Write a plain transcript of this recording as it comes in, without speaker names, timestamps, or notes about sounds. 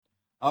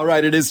All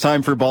right, it is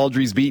time for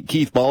Baldrey's Beat.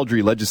 Keith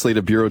Baldrey,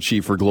 Legislative Bureau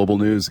Chief for Global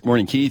News. Good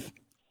morning, Keith.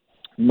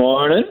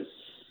 Morning.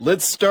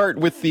 Let's start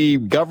with the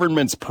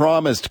government's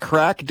promised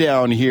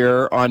crackdown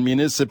here on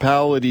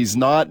municipalities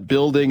not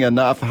building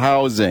enough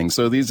housing.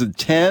 So these are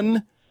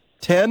 10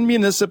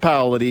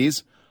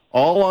 municipalities,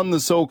 all on the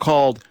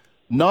so-called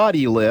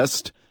naughty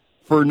list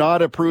for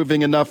not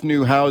approving enough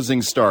new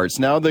housing starts.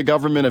 Now the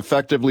government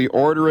effectively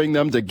ordering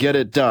them to get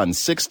it done.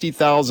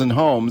 60,000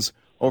 homes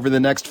over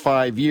the next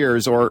 5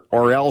 years, or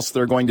else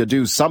they're going to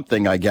do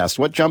something, I guess.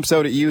 What jumps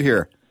out at you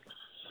here?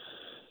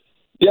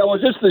 Yeah, well,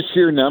 just the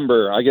sheer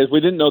number. I guess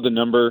we didn't know the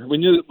number. We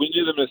knew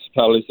the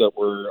municipalities that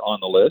were on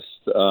the list.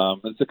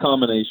 It's a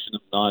combination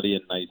of naughty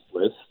and nice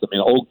lists. I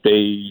mean, Oak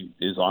Bay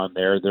is on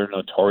there. They're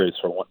notorious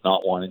for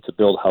not wanting to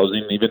build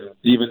housing.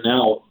 Even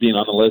now, being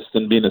on the list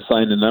and being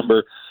assigned a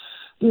number,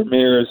 their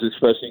mayor is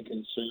expressing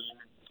concern.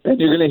 And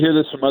you're going to hear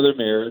this from other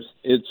mayors.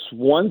 It's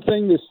one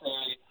thing to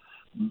say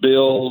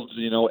build,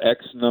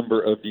 X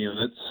number of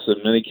units. In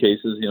many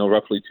cases,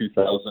 roughly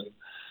 2,000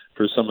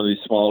 for some of these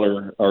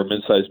smaller or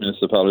mid-sized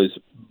municipalities.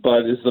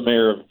 But as the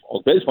mayor of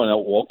Oak Bay pointed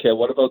out, well, okay,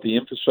 what about the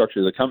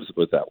infrastructure that comes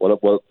with that? What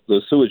about the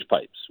sewage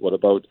pipes? What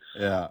about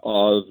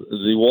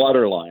the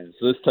water lines?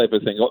 This type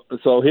of thing.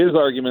 So his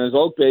argument is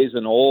Oak Bay is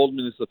an old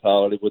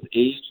municipality with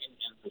aging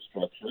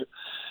infrastructure.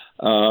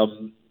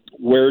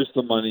 Where's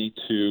the money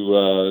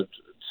to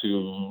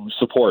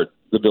support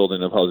the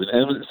building of housing?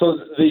 And so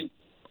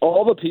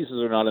all the pieces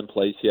are not in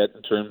place yet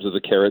in terms of the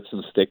carrots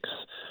and sticks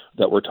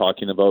that we're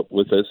talking about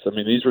with this. I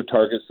mean, these were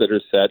targets that are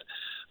set,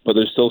 but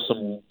there's still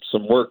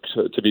some work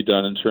to be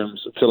done in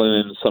terms of filling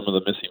in some of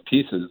the missing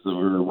pieces,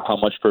 or how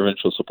much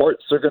provincial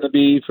supports are going to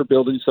be for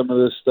building some of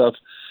this stuff,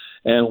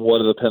 and what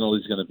are the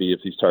penalties going to be if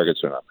these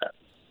targets are not met.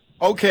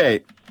 Okay.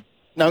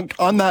 Now,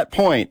 on that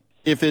point,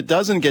 if it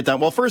doesn't get done,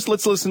 well, first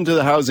let's listen to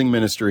the housing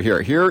minister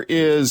here. Here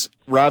is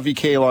Ravi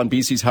Kahlon,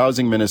 BC's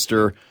housing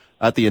minister,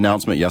 at the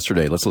announcement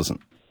yesterday. Let's listen.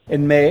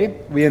 In May,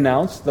 we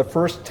announced the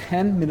first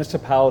 10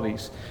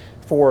 municipalities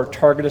for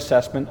target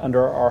assessment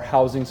under our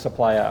Housing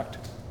Supply Act.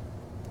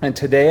 And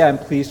today I'm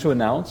pleased to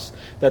announce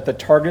that the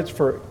targets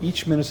for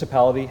each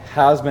municipality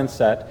has been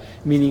set,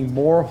 meaning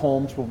more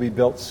homes will be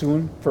built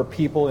soon for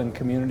people in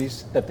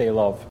communities that they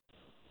love.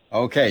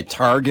 Okay,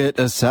 target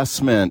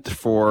assessment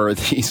for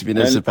these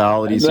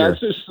municipalities and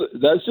here.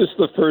 That's just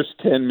the first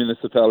 10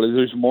 municipalities.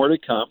 There's more to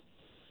come.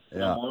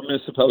 Yeah. More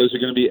municipalities are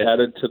going to be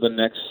added to the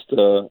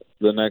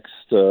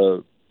next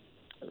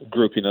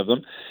grouping of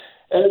them.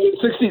 And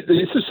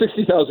this is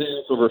 60,000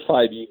 units over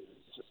 5 years.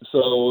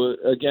 So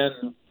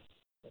again,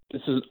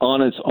 this is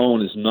on its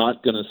own is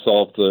not going to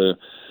solve the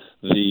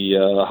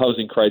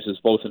housing crisis,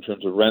 both in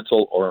terms of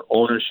rental or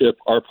ownership.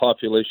 Our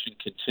population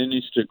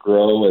continues to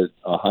grow at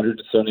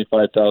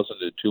 175,000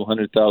 to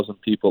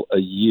 200,000 people a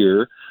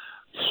year,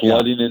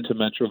 flooding into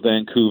Metro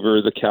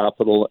Vancouver, the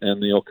capital,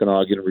 and the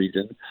Okanagan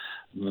region.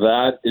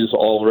 That is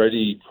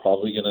already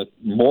probably going to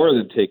more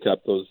than take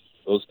up those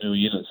new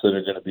units that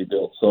are going to be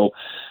built. So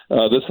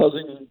this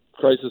housing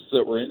crisis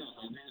that we're in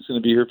is going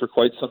to be here for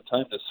quite some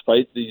time,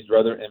 despite these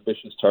rather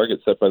ambitious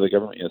targets set by the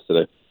government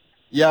yesterday.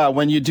 Yeah,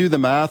 when you do the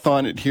math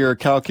on it here,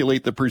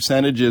 calculate the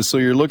percentages, so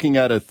you're looking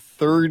at a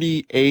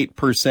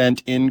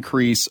 38%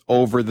 increase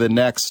over the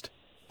next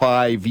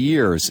 5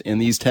 years in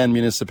these 10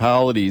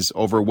 municipalities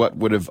over what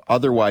would have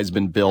otherwise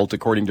been built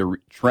according to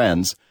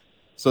trends.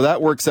 So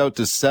that works out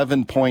to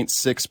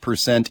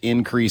 7.6%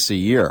 increase a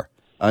year.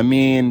 I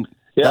mean,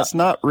 that's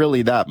not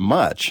really that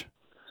much.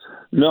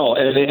 No,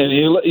 and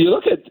you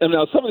look at, and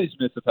now some of these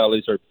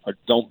municipalities are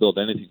don't build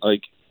anything.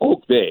 Like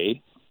Oak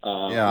Bay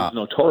is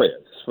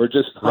notorious for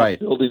just not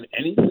building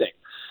anything.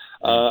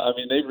 I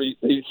mean,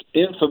 they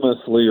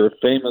infamously or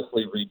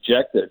famously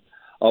rejected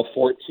a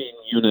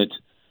 14-unit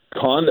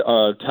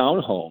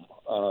townhome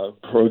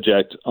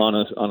project on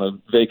a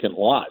vacant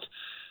lot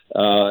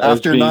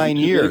after 9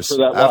 years.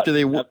 After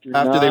they worked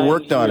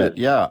on it,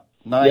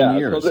 9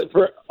 years.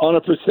 So on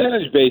a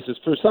percentage basis,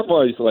 for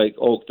somebody like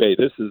Oak Bay,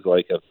 this is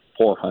like a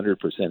 400%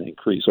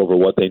 increase over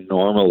what they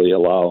normally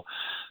allow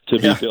to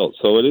be built.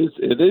 So it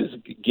is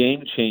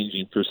game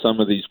changing for some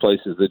of these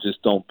places that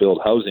just don't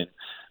build housing.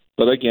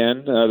 But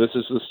again, this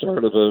is the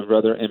start of a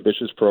rather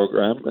ambitious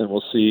program, and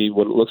we'll see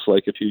what it looks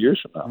like a few years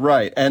from now.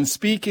 Right. And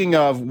speaking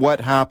of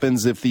what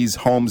happens if these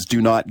homes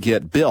do not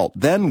get built,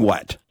 then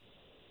what?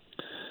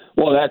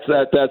 Well, that's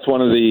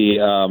one of the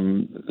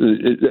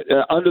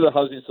under the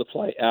Housing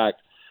Supply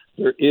Act,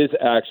 there is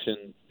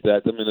action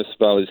that the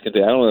municipalities can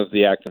take. I don't have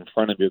the act in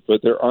front of you,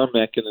 but there are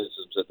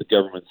mechanisms at the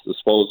government's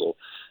disposal.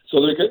 So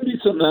there could be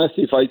some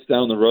nasty fights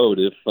down the road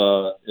if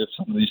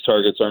some of these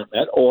targets aren't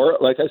met. Or,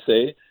 like I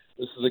say,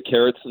 this is a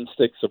carrots and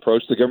sticks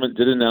approach. The government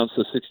did announce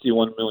a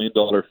 $61 million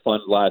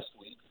fund last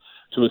week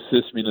to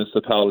assist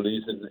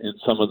municipalities in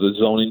some of the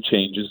zoning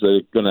changes that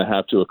are going to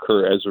have to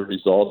occur as a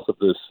result of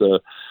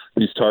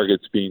these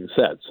targets being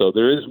set. So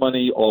there is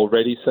money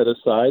already set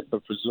aside,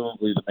 but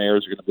presumably the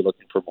mayors are going to be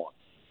looking for more.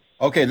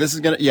 Okay, this is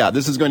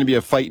going to be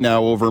a fight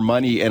now over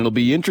money, and it'll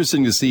be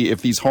interesting to see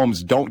if these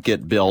homes don't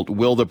get built.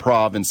 Will the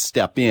province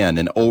step in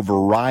and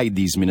override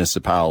these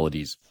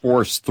municipalities,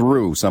 force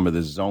through some of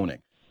this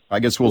zoning?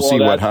 I guess we'll see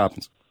what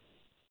happens.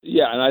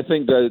 Yeah, and I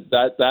think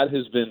that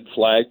has been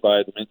flagged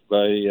by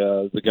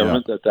the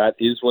government that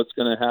is what's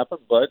going to happen.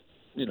 But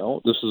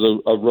this is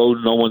a road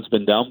no one's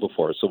been down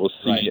before, so we'll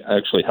see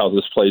actually how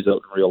this plays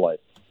out in real life.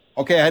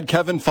 Okay, I had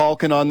Kevin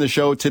Falcon on the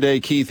show today.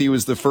 Keith, he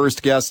was the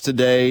first guest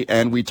today,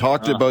 and we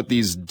talked about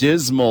these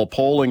dismal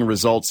polling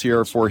results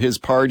here for his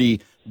party,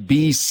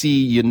 BC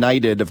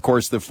United, of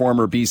course, the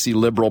former BC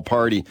Liberal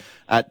Party,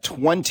 at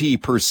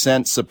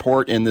 20%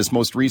 support in this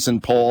most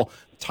recent poll,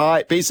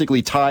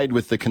 basically tied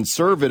with the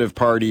Conservative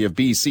Party of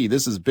BC.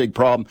 This is a big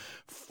problem.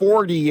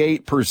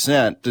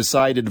 48%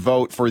 decided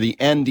vote for the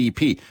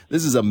NDP.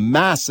 This is a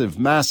massive,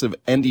 massive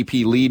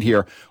NDP lead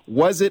here.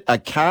 Was it a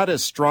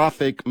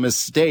catastrophic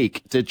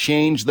mistake to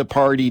change the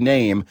party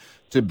name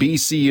to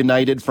BC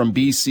United from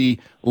BC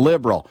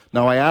Liberal?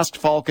 Now, I asked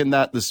Falcon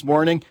that this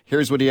morning.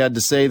 Here's what he had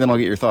to say, then I'll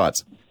get your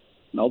thoughts.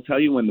 And I'll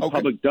tell you when the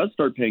public does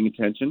start paying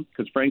attention,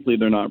 because frankly,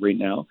 they're not right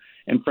now.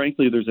 And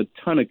frankly, there's a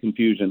ton of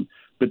confusion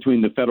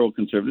between the federal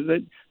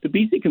Conservatives. The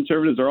BC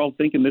Conservatives are all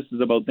thinking this is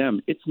about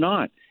them. It's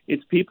not.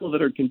 It's people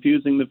that are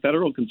confusing the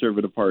federal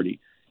Conservative Party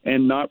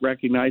and not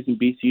recognizing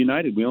BC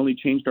United. We only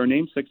changed our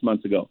name 6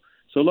 months ago.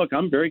 So, look,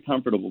 I'm very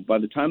comfortable. By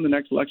the time the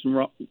next election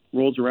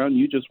rolls around,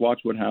 you just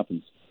watch what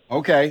happens.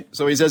 Okay.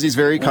 So he says he's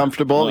very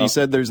comfortable. He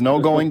said there's no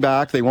going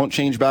back. They won't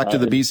change back to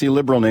the BC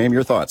Liberal name.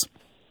 Your thoughts?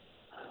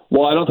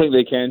 Well, I don't think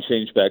they can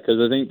change back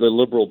because I think the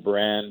Liberal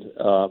brand,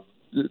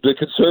 the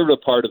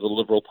Conservative part of the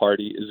Liberal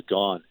Party is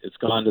gone. It's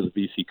gone to the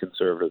BC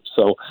Conservatives.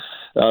 So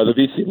the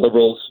BC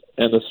Liberals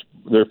and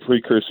their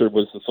precursor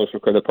was the Social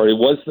Credit Party,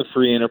 was the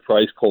Free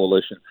Enterprise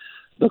Coalition.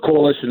 The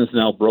coalition is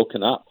now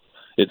broken up,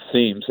 it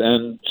seems.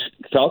 And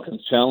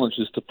Falcon's challenge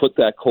is to put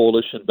that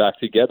coalition back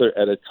together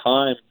at a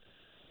time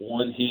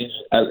when he's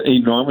at an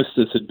enormous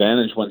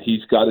disadvantage, when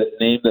he's got a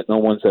name that no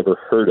one's ever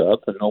heard of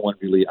and no one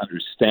really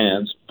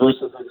understands,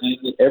 versus a name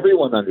that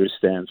everyone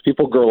understands.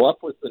 People grow up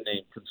with the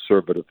name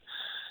Conservative.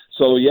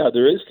 So, yeah,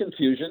 there is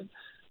confusion,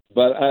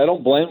 but I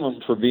don't blame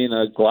him for being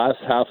a glass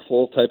half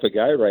full type of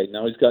guy right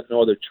now. He's got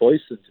no other choice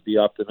than to be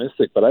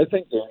optimistic, but I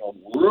think they're in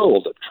a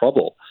world of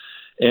trouble.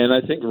 And I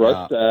think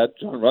John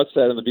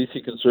Rutstad and the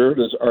BC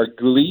Conservatives are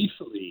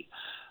gleefully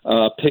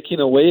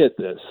picking away at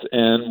this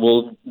and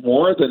will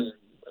more than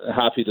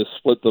happy to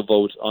split the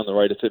vote on the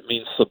right if it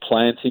means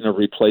supplanting or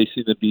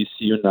replacing the BC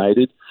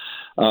United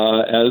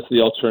as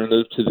the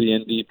alternative to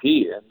the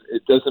NDP. And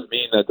it doesn't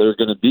mean that they're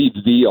going to be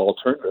the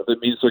alternative. It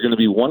means they're going to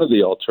be one of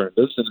the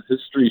alternatives. And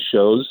history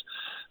shows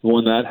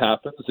when that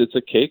happens, it's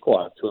a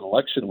cakewalk to an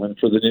election win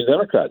for the New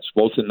Democrats.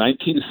 Both in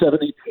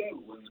 1972,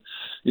 when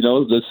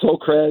the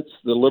Socreds,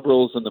 the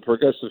Liberals, and the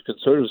Progressive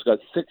Conservatives got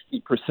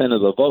 60%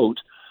 of the vote,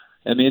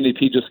 and the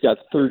NDP just got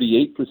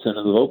 38%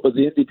 of the vote, but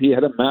the NDP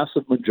had a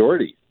massive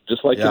majority.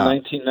 Just like in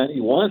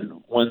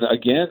 1991, when,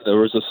 again, there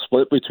was a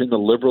split between the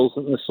Liberals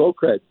and the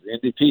Socreds. The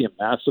NDP, a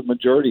massive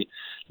majority.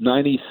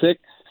 96,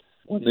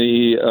 when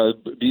the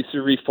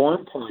BC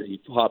Reform Party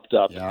popped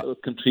up,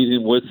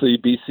 competing with the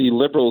BC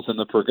Liberals and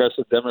the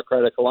Progressive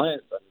Democratic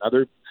Alliance,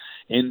 another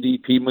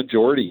NDP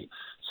majority.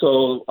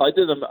 So I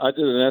did an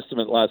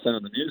estimate last night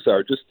on the News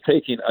Hour, just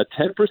taking a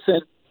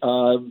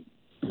 10%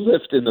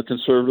 lift in the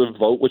Conservative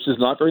vote, which is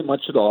not very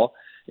much at all,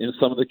 in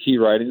some of the key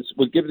ridings,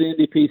 would give the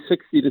NDP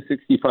 60 to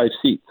 65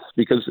 seats,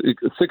 because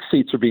 6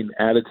 seats are being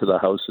added to the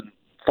House, and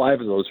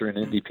 5 of those are in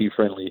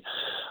NDP-friendly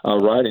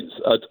ridings.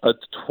 A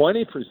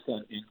 20%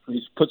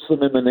 increase puts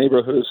them in the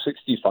neighborhood of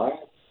 65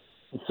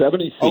 to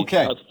 70 seats.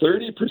 Okay.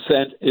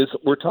 30% is,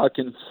 we're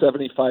talking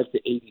 75 to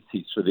 80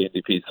 seats for the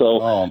NDP. So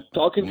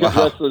Falcon can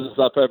dress this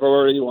up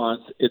however he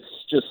wants. It's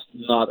just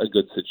not a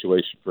good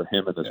situation for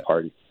him and his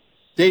party.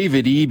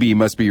 David Eby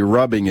must be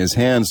rubbing his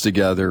hands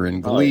together in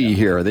glee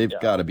here. They've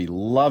got to be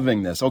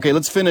loving this. Okay,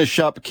 let's finish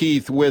up,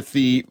 Keith, with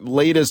the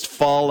latest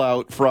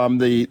fallout from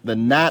the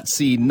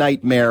Nazi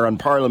nightmare on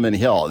Parliament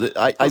Hill.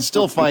 I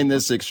still find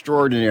this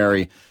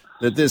extraordinary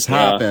that this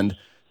happened,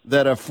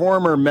 that a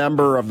former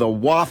member of the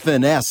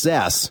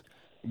Waffen-SS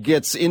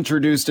gets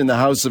introduced in the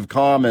House of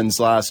Commons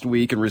last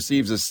week and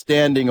receives a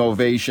standing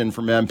ovation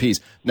from MPs.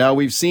 Now,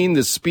 we've seen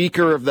the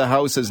Speaker of the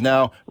House has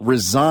now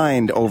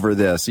resigned over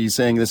this. He's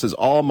saying this is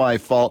all my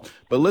fault.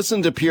 But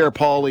listen to Pierre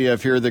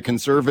Poilievre here, the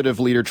Conservative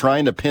leader,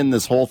 trying to pin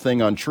this whole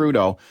thing on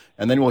Trudeau.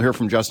 And then we'll hear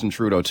from Justin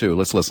Trudeau, too.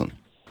 Let's listen.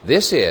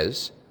 This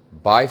is,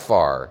 by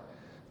far,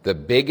 the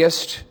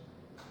biggest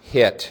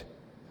hit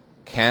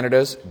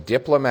Canada's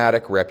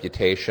diplomatic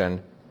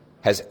reputation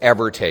has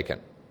ever taken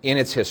in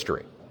its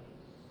history.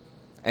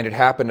 And it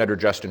happened under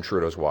Justin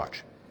Trudeau's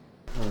watch.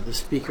 The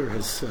Speaker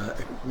has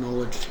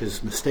acknowledged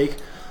his mistake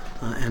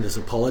and has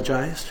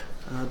apologized.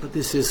 But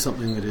this is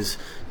something that is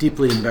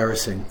deeply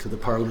embarrassing to the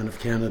Parliament of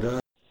Canada.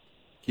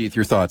 Keith,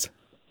 your thoughts?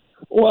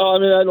 Well, I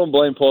mean, I don't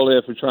blame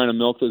Poilievre for trying to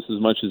milk this as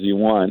much as he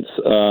wants.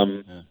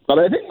 But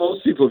I think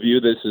most people view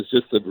this as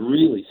just a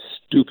really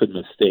stupid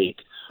mistake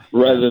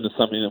rather than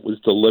something that was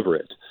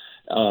deliberate.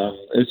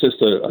 It's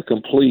just a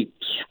complete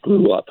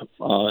screw up,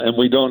 and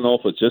we don't know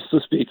if it's just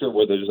the speaker,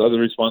 whether there's other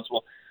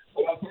responsible.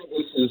 But I think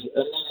this is,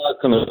 and I'm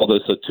not going to call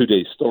this a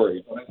 2-day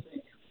story, but I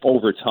think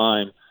over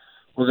time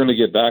we're going to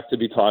get back to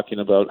be talking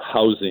about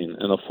housing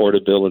and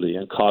affordability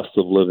and cost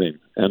of living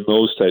and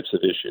those types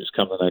of issues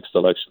come the next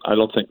election. I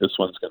don't think this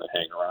one's going to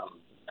hang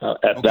around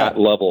at that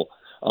level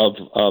of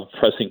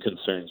pressing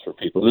concerns for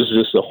people. This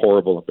is just a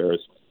horrible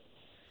embarrassment.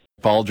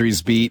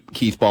 Baldrey's Beat.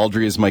 Keith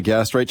Baldrey is my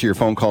guest. Right to your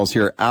phone calls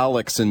here.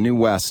 Alex in New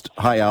West.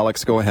 Hi,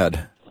 Alex. Go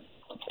ahead.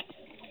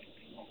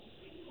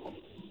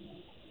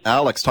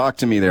 Alex, talk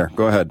to me there.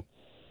 Go ahead.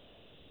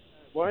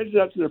 Why is it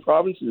up to the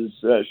provinces?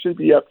 It should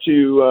be up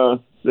to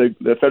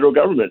the federal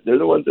government. They're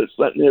the ones that's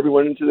letting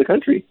everyone into the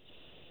country.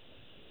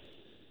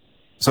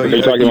 So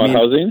you're talking about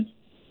housing?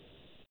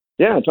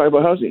 Yeah, I'm talking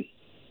about housing.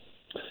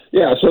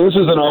 Yeah, so this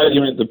is an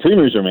argument the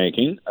premiers are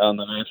making on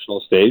the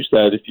national stage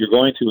that if you're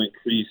going to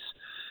increase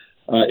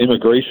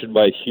immigration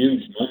by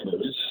huge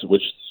numbers,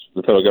 which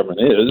the federal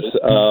government is,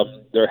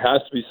 there has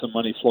to be some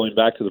money flowing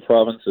back to the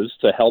provinces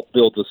to help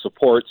build the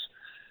supports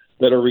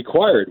that are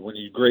required when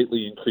you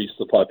greatly increase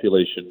the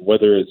population,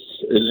 whether it's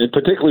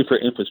particularly for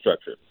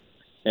infrastructure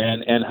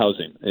and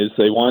housing. Is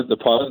they want the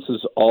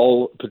provinces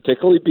all,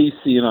 particularly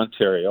BC and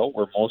Ontario,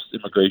 where most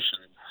immigrants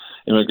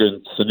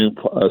and new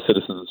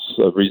citizens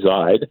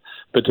reside,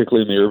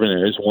 particularly in the urban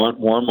areas, want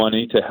more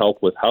money to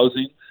help with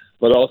housing,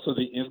 but also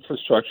the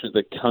infrastructure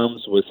that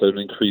comes with an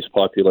increased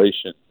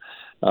population,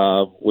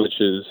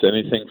 which is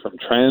anything from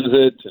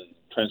transit and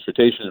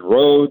transportation and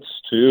roads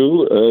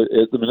to,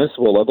 at the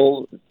municipal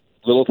level,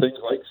 little things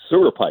like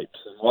sewer pipes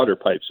and water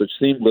pipes, which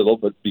seem little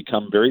but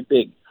become very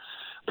big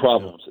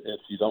problems if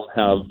you don't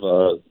have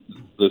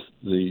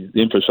the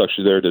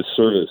infrastructure there to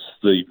service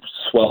the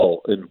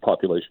swell in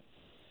population.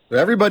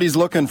 Everybody's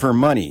looking for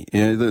money.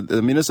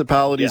 The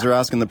municipalities are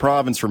asking the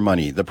province for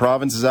money. The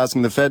province is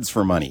asking the feds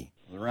for money.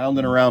 Around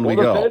and around we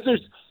go.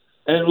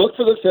 And look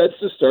for the feds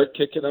to start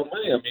kicking out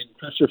money. I mean,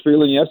 Mr.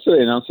 Freeland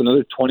yesterday announced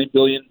another $20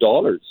 billion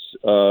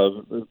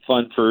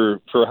fund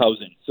for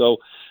housing. So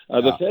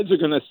the feds are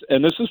going to,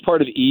 and this is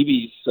part of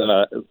Evie's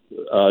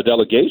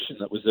delegation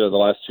that was there the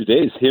last 2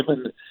 days. Him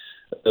and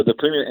the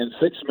premier and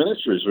 6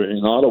 ministers were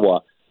in Ottawa,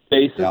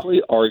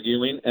 basically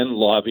arguing and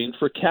lobbying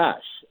for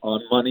cash on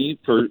money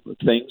for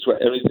things,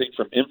 everything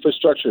from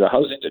infrastructure to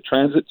housing to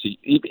transit to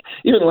even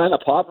Lana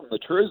Popham, the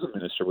tourism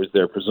minister, was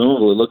there,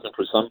 presumably looking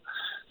for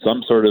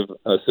some sort of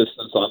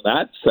assistance on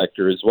that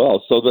sector as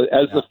well. So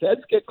as the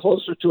feds get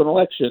closer to an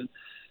election,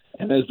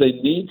 and as they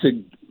need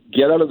to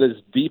get out of this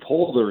deep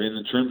hole they're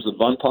in terms of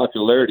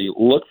unpopularity,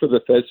 look for the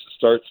feds to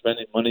start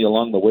spending money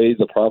along the way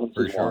the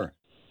provinces want.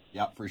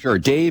 Yeah, for sure.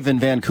 Dave in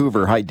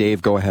Vancouver. Hi,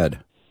 Dave. Go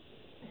ahead.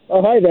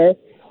 Oh, hi there.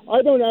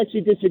 I don't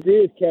actually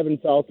disagree with Kevin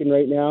Falcon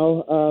right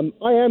now.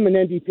 I am an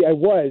NDP. I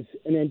was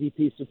an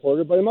NDP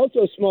supporter, but I'm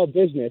also a small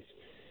business.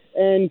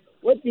 And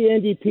what the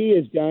NDP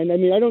has done, I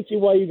mean, I don't see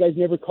why you guys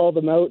never call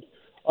them out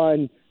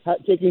on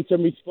taking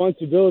some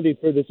responsibility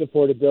for this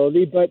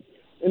affordability. But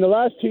in the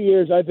last 2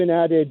 years, I've been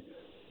added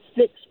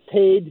 6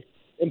 paid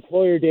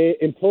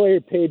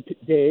employer-paid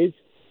days.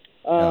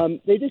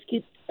 They just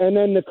keep, and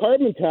then the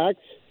carbon tax.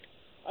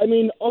 I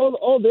mean,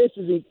 all this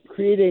is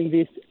creating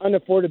this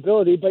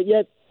unaffordability, but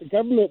yet the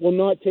government will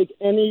not take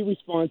any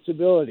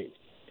responsibility.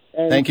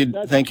 And thank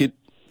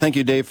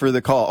you, Dave, for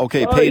the call.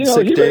 Okay, paid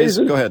 6 days.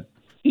 Go ahead.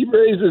 He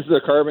raises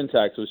the carbon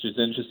tax, which is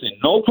interesting.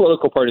 No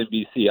political party in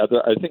BC,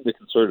 I think the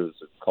Conservatives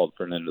have called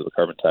for an end to the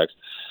carbon tax,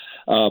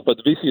 but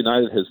the BC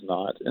United has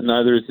not, and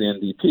neither is the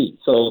NDP.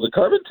 So the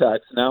carbon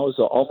tax now is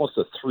almost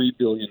a $3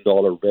 billion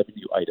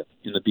revenue item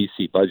in the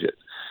BC budget.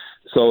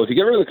 So if you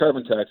get rid of the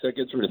carbon tax, that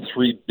gets rid of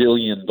 $3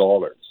 billion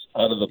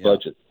out of the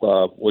budget,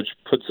 which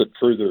puts it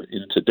further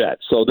into debt.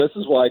 So this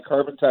is why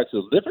carbon tax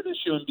is a different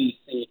issue in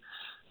BC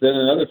than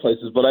in other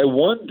places. But I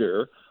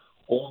wonder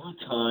over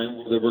time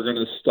whether we're going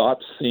to stop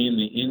seeing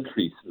the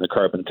increase in the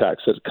carbon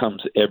tax that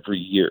comes every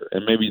year.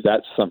 And maybe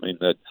that's something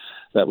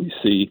that we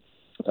see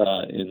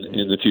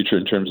in the future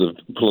in terms of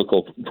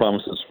political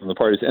promises from the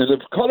parties. And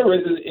if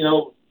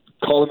Colorado,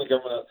 calling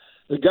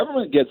the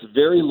government gets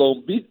very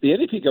low, the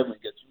NDP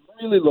government gets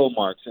really low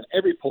marks in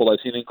every poll I've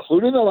seen,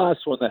 including the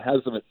last one that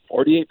has them at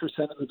 48%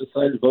 of the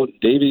decided vote, and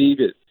David Eve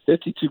at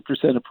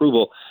 52%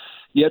 approval,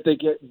 yet they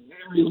get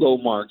very low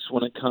marks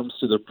when it comes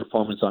to their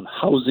performance on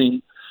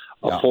housing,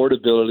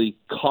 affordability,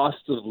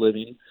 cost of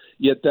living,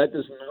 yet that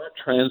does not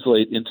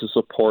translate into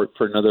support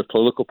for another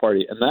political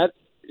party. And that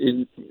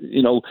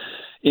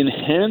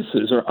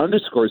enhances or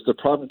underscores the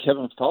problem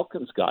Kevin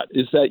Falcon's got,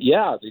 is that,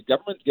 the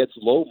government gets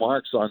low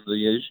marks on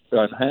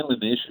handling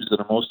the issues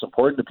that are most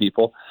important to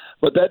people,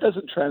 but that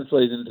doesn't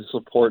translate into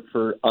support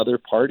for other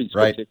parties,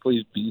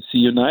 particularly BC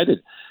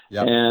United.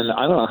 Yep. And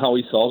I don't know how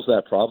he solves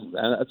that problem.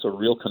 And that's a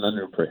real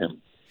conundrum for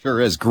him.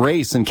 Sure is.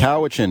 Grace in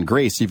Cowichan.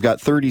 Grace, you've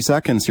got 30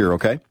 seconds here,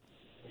 okay?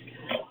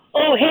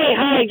 Oh, hey,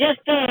 hi.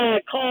 Just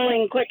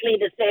calling quickly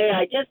to say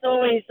I just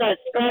always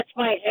scratch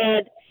my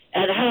head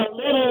at how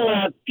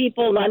little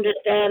people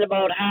understand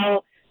about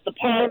how the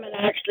parliament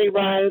actually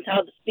runs,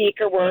 how the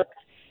speaker works.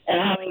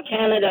 and how in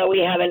Canada we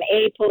have an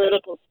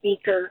apolitical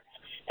speaker.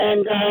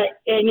 And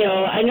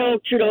I know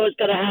Trudeau's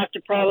going to have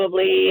to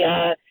probably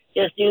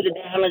just do the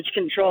damage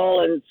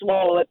control and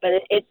swallow it, but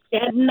it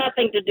had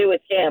nothing to do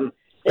with him.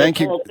 Thank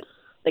you.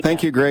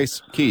 Thank you,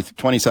 Grace. Keith,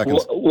 20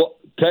 seconds. Well,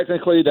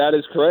 technically, that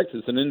is correct.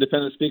 It's an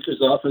independent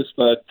speaker's office,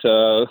 but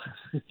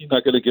you're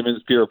not going to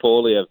convince Pierre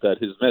Poilievre that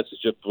his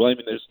message of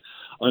blaming this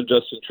on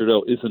Justin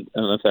Trudeau isn't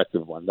an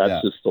effective one.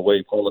 That's just the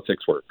way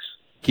politics works.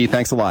 Keith,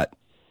 thanks a lot.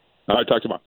 All right, talk tomorrow.